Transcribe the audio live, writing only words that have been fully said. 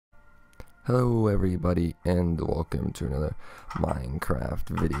Hello everybody and welcome to another Minecraft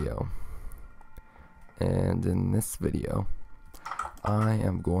video. And in this video I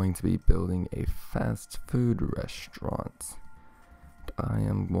am going to be building a fast food restaurant. I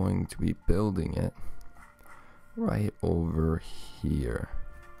am going to be building it right over here.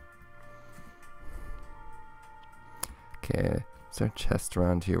 Okay, is there a chest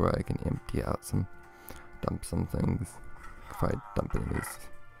around here where I can empty out dump some things? If I dump it in these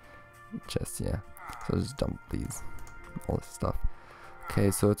chests, yeah. So just dump all this stuff. Okay,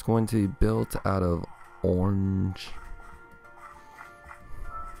 so it's going to be built out of orange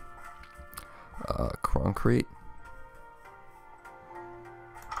concrete.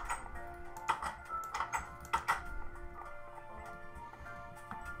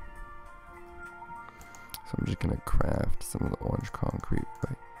 So I'm just gonna craft some of the orange concrete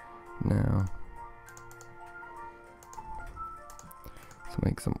right now. So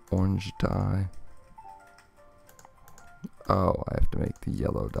make some orange dye. Oh, I have to make the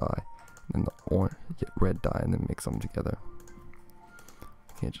yellow dye, and then the red dye, and then mix them together.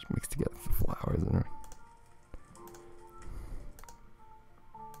 Can't just mix together the flowers in her.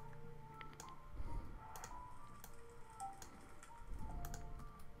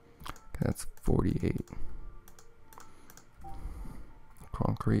 Okay, that's 48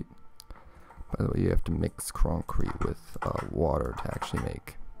 concrete. By the way, you have to mix concrete with water to actually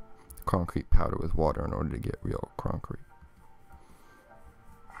make concrete powder with water in order to get real concrete.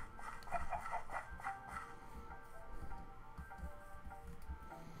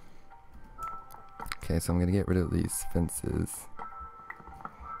 Okay, so I'm gonna get rid of these fences.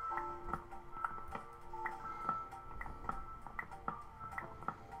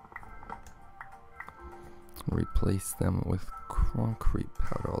 Replace them with concrete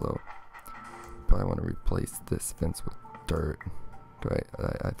powder, although probably want to replace this fence with dirt.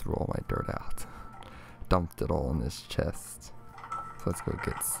 I threw all my dirt out. Dumped it all in this chest. So let's go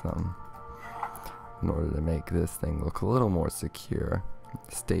get some in order to make this thing look a little more secure,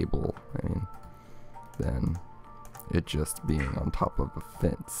 stable, than it just being on top of a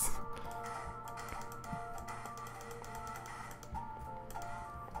fence.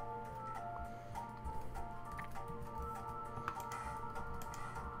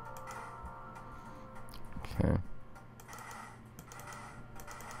 Okay.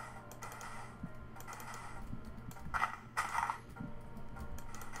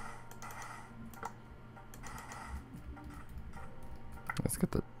 Let's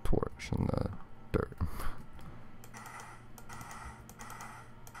get the torch and the dirt.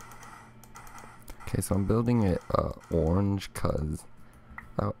 Okay, so I'm building it orange because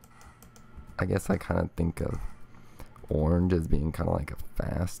I guess I kind of think of orange as being kind of like a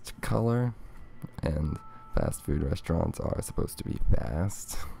fast color, and fast food restaurants are supposed to be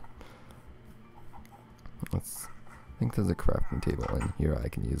fast. I think there's a crafting table in here I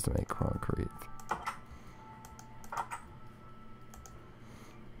can use to make concrete.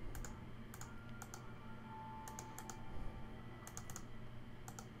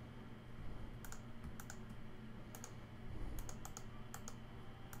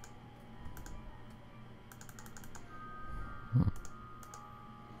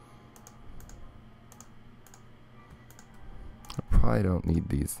 I probably don't need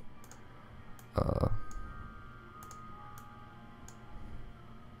these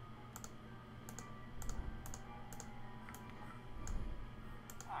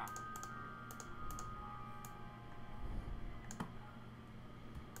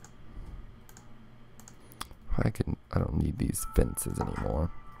I don't need these fences anymore,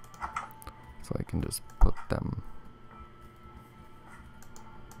 so I can just put them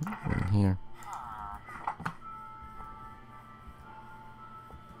in here.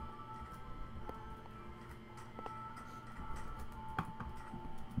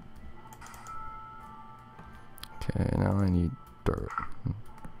 Okay, now I need dirt.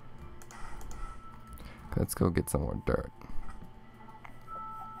 Let's go get some more dirt.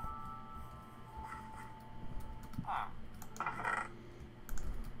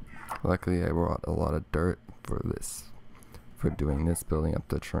 Luckily I brought a lot of dirt for doing this, building up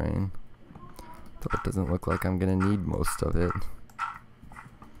the train. So it doesn't look like I'm gonna need most of it.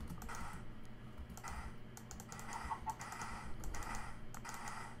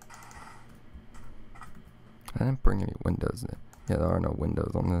 I didn't bring any windows in. Yeah, there are no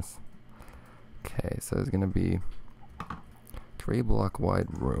windows on this. Okay, so there's gonna be a 3-block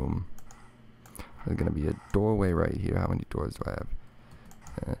wide room. There's gonna be a doorway right here. How many doors do I have?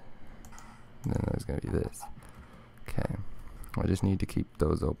 And then there's gonna be this. Okay, I just need to keep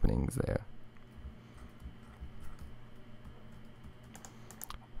those openings there.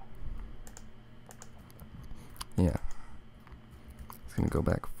 gonna go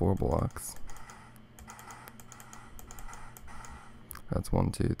back 4 blocks. That's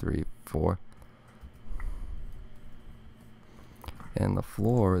 1, 2, 3, 4. And the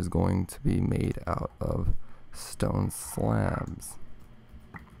floor is going to be made out of stone slabs.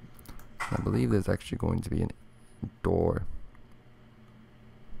 I believe there's actually going to be a door.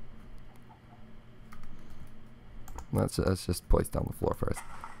 Let's just place down the floor first.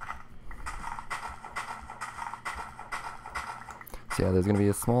 So yeah, there's going to be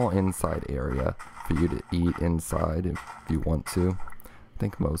a small inside area for you to eat inside if you want to. I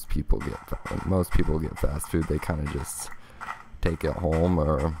think most people get fast food. They kind of just take it home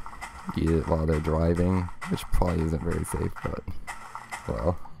or eat it while they're driving, which probably isn't very safe, but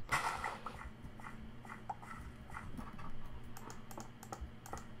well.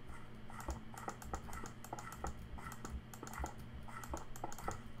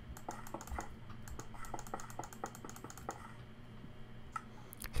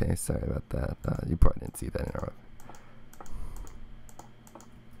 Okay, sorry about that. You probably didn't see that interrupt.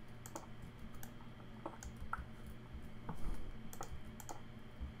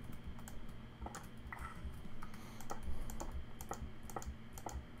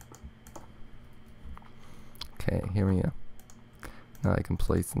 Okay, here we go. Now I can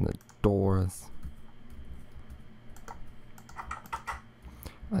place in the doors.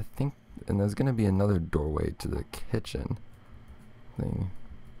 I think, and there's gonna be another doorway to the kitchen thing.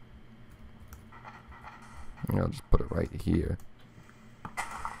 I'll just put it right here.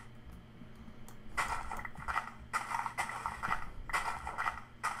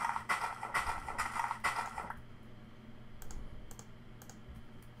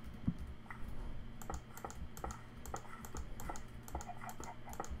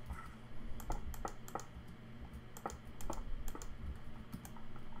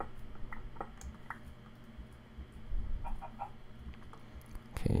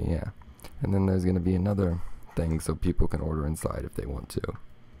 Okay, yeah. And then there's going to be another thing so people can order inside if they want to.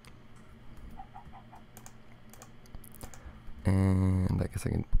 And I guess I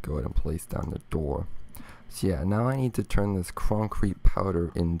can go ahead and place down the door. So yeah, now I need to turn this concrete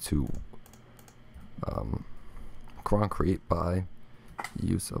powder into concrete by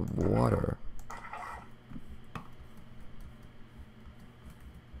use of water.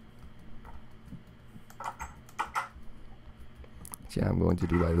 So yeah, I'm going to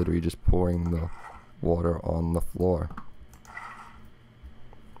do by literally just pouring the water on the floor.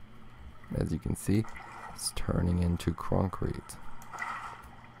 As you can see, it's turning into concrete.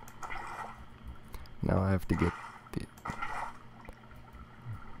 Now I have to get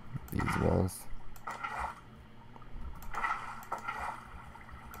these walls.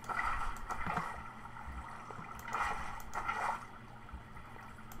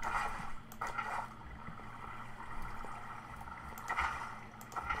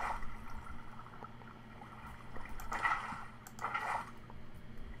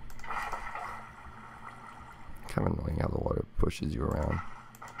 Kind of annoying how the water pushes you around.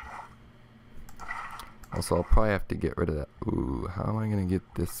 Also, I'll probably have to get rid of that. Ooh, how am I going to get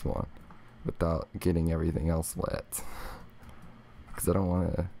this one without getting everything else wet? Because I don't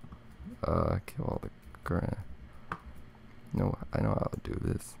want to kill all the grass. No, I know how to do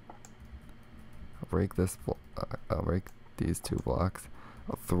this. I'll break this. I'll break these 2 blocks.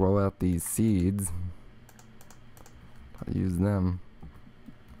 I'll throw out these seeds. I'll use them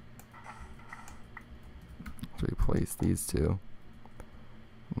to replace these 2.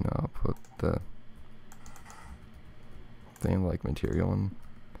 Now I'll put the same like material in,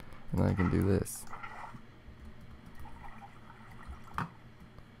 and then I can do this.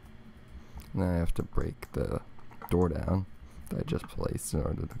 Now I have to break the door down that I just placed in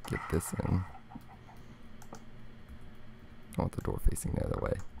order to get this in. I want the door facing the other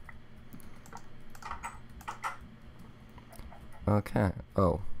way. Okay.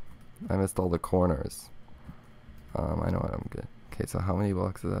 Oh, I missed all the corners. I know what I'm good. Okay, so how many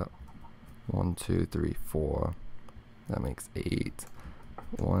blocks is that? 1, 2, 3, 4. That makes 8.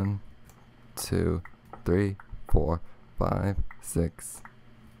 1, 2, 3, 4, 5, 6.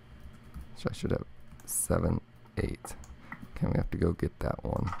 So I should have 7, 8. Okay, we have to go get that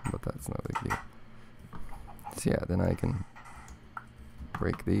one, but that's no big deal. So yeah, then I can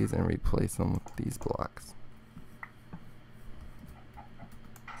break these and replace them with these blocks.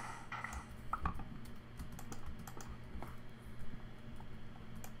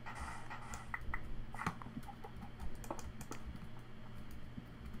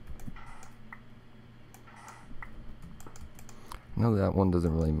 I know that one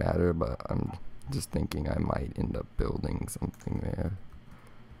doesn't really matter, but I'm just thinking I might end up building something there.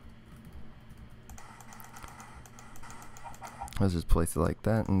 Let's just place it like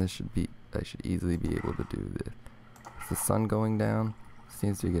that, and I should easily be able to do this. Is the sun going down?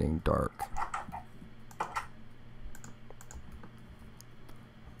 Seems to be getting dark.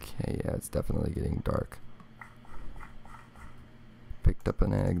 Okay, yeah, it's definitely getting dark. Picked up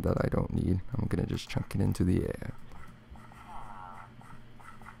an egg that I don't need. I'm gonna just chunk it into the air.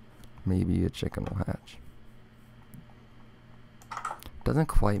 Maybe a chicken will hatch. Doesn't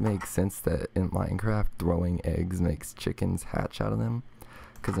quite make sense that in Minecraft throwing eggs makes chickens hatch out of them.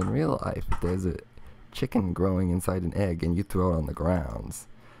 Because in real life, if there's a chicken growing inside an egg and you throw it on the grounds,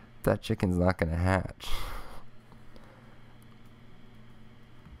 that chicken's not gonna hatch.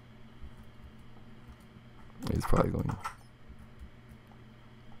 He's probably going.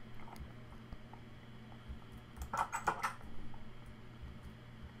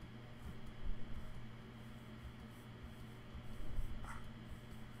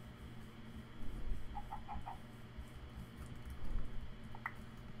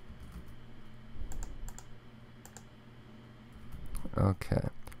 Okay,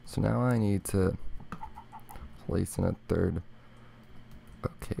 so now I need to place in a third.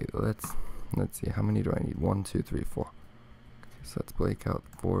 Okay, let's see, how many do I need? 1, 2, 3, 4. Okay, so let's break out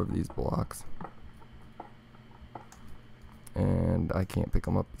 4 of these blocks. And I can't pick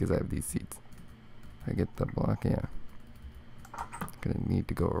them up because I have these seeds. I get the block, yeah. I'm gonna need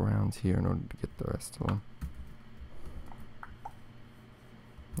to go around here in order to get the rest of them.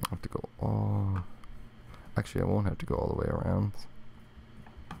 I have to go all. Actually, I won't have to go all the way around.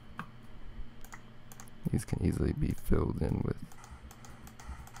 These can easily be filled in with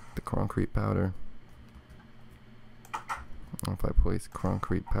the concrete powder. If I place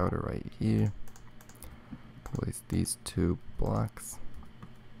concrete powder right here, place these 2 blocks,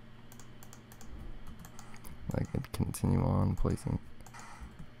 I can continue on placing.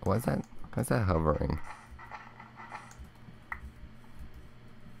 Why is that hovering?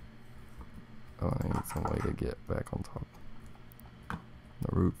 Oh, I need some way to get back on top.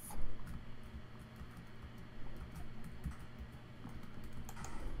 The roof.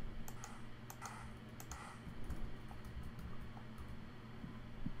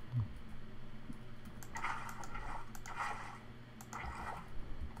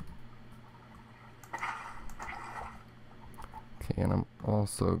 Okay, and I'm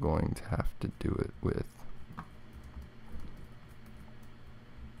also going to have to do it with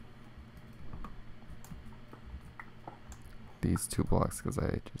these 2 blocks because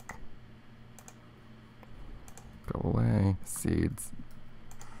I just go away. Seeds.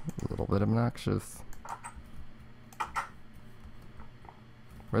 A little bit obnoxious.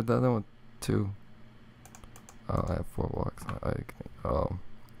 Where'd the other one? 2. Oh, I have 4 blocks. Oh.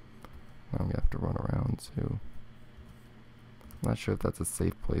 Now I'm gonna have to run around too. I'm not sure if that's a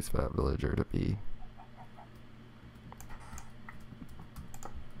safe place for that villager to be.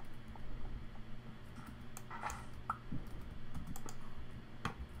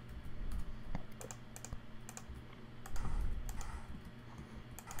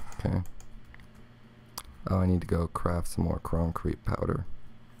 Okay. Oh, I need to go craft some more concrete powder.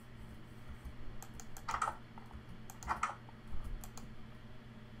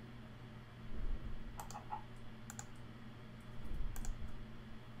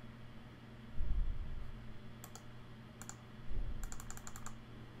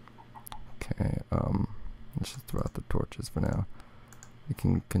 Okay, let's just throw out the torches for now. We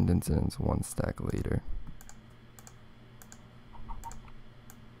can condense it into 1 stack later.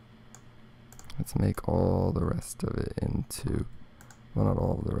 Let's make all the rest of it into, well, not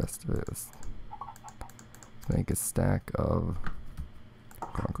all of the rest of it. Let's make a stack of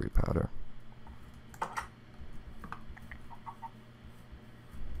concrete powder.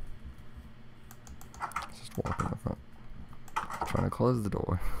 Let's just walk in the front. I'm trying to close the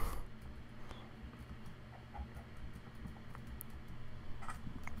door.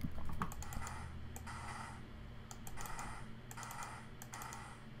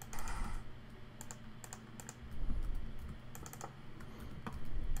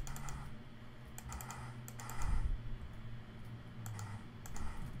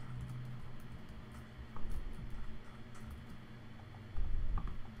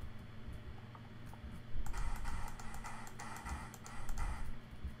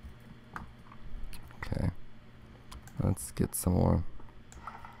 Let's get some more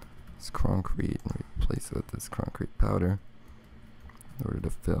this concrete and replace it with this concrete powder in order to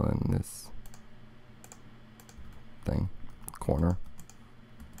fill in this thing, corner.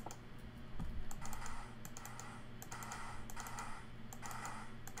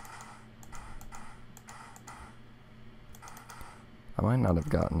 I might not have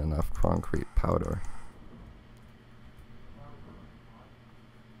gotten enough concrete powder.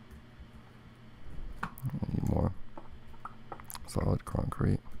 solid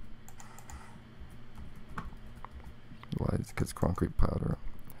concrete. Why? It's because concrete powder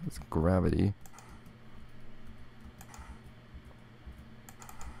has gravity.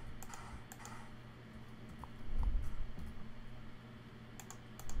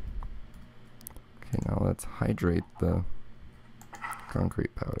 Okay, now let's hydrate the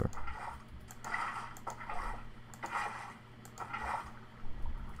concrete powder.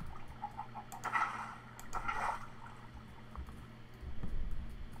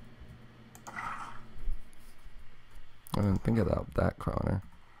 I didn't think about that, Connor.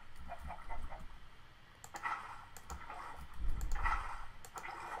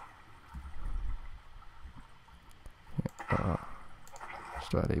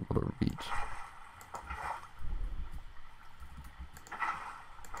 Just not able to reach.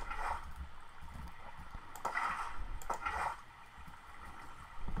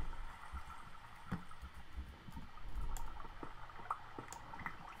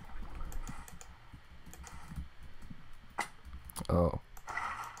 Oh,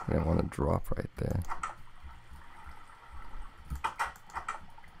 I didn't want to drop right there.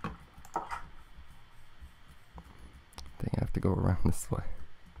 I think I have to go around this way.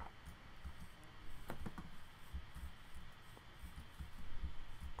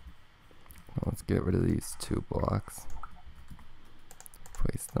 Well, let's get rid of these 2 blocks.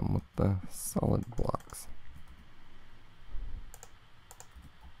 Place them with the solid blocks.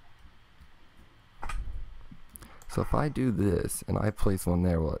 So if I do this and I place one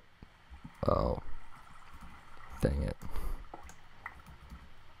there, what? Oh, dang it.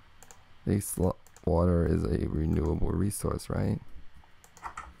 This water is a renewable resource, right?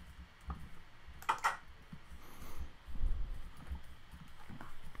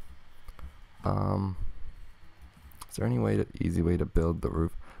 Is there any way easy way to build the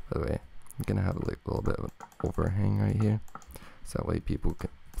roof? By the way, I'm gonna have like a little bit of an overhang right here, so that way people can,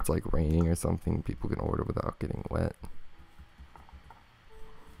 if it's like raining or something, people can order without getting wet.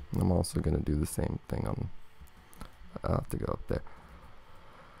 And I'm also gonna do the same thing on, I'll have to go up there.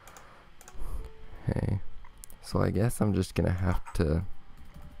 Okay, so I guess I'm just gonna have to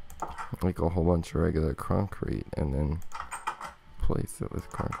make a whole bunch of regular concrete and then place it with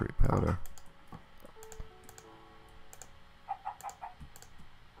concrete powder.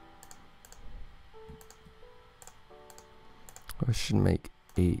 I should make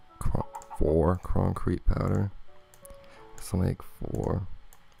 4 concrete powder. So I'll make 4.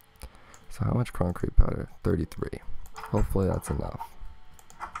 So how much concrete powder? 33. Hopefully that's enough.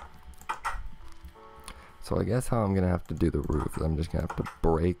 So I guess how I'm gonna have to do the roof is I'm just gonna have to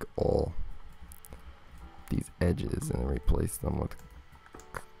break all these edges and replace them with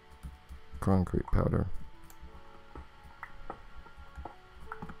concrete powder.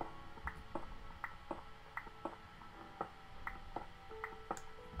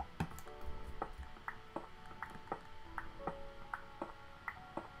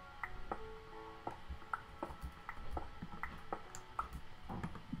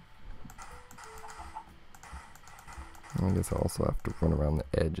 I guess I also have to run around the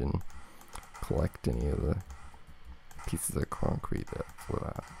edge and collect any of the pieces of concrete that flew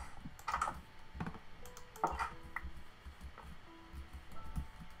out.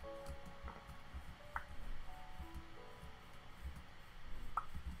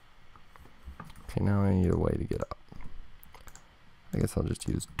 Okay, now I need a way to get up. I guess I'll just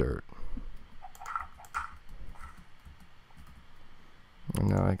use dirt. And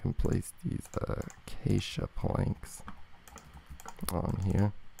now I can place these acacia planks on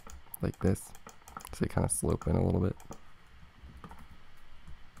here, like this, so they kind of slope in a little bit.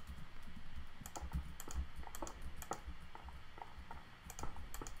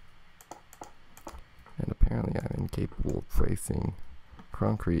 And apparently I'm incapable of placing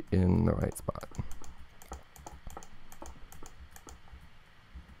concrete in the right spot.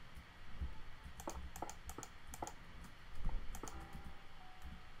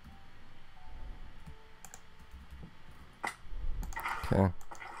 Okay.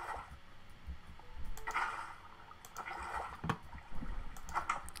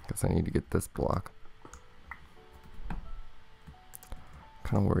 Guess I need to get this block.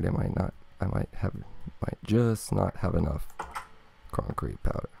 Kind of worried I might just not have enough concrete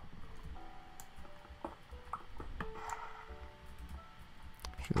powder.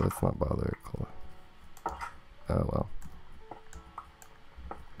 Actually, let's not bother. Oh well.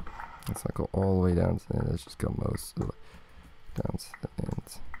 Let's not go all the way down to the end. Let's just go most of the way down to the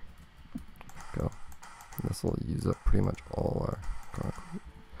end. Go. This will use up pretty much all our concrete.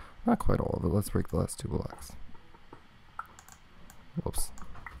 Not quite all of it. Let's break the last 2 blocks. Whoops.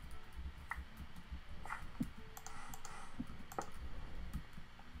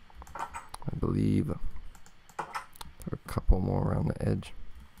 believe there are a couple more around the edge.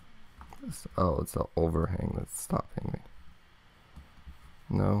 Oh, it's the overhang that's stopping me.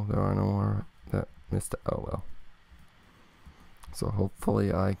 No, there are no more that missed. Oh well. So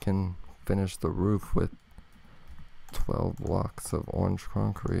hopefully I can finish the roof with 12 blocks of orange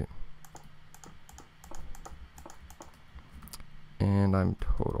concrete. And I'm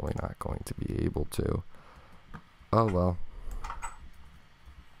totally not going to be able to. Oh well.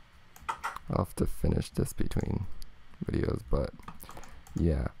 I'll have to finish this between videos, but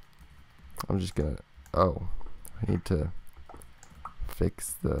yeah. I'm just gonna, oh, I need to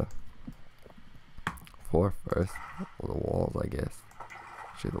fix the floor first, or the walls, I guess.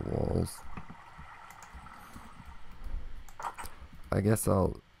 Actually, the walls. I guess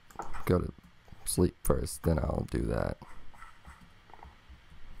I'll go to sleep first, then I'll do that.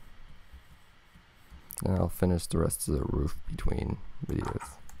 And I'll finish the rest of the roof between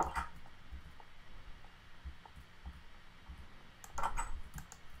videos.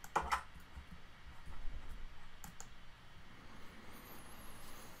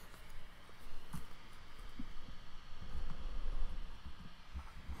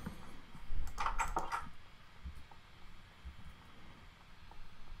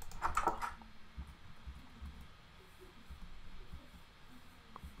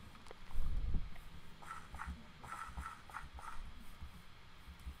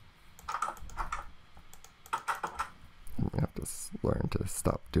 I have to learn to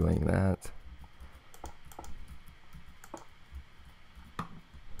stop doing that.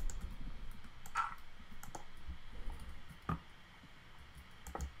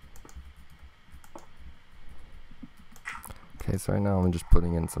 Okay, so right now I'm just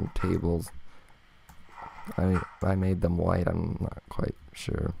putting in some tables. I made them white, I'm not quite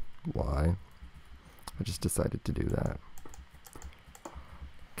sure why. I just decided to do that.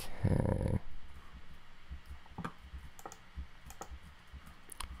 Okay.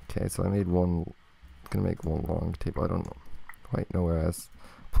 Okay, so I made one, gonna make one long table. I don't quite know where I was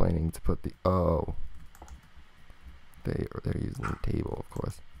planning to put the, oh. They're using the table, of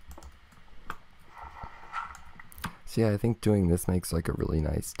course. So yeah, I think doing this makes like a really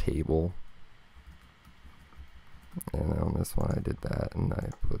nice table. And on this one I did that, and I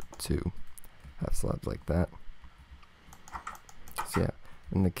put 2 half slabs like that. So yeah,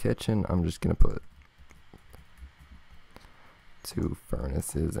 in the kitchen I'm just gonna put 2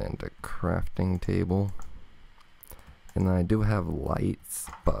 furnaces and a crafting table. And then I do have lights,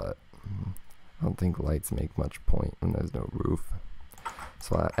 but I don't think lights make much point when there's no roof.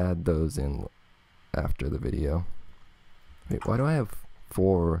 So I add those in after the video. Wait, why do I have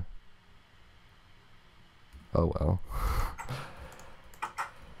 4? Oh well. I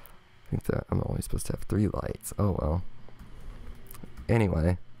think that I'm only supposed to have 3 lights. Oh well.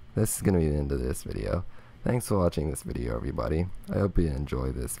 Anyway, this is gonna be the end of this video. Thanks for watching this video, everybody. I hope you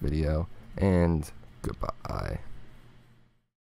enjoy this video, and goodbye.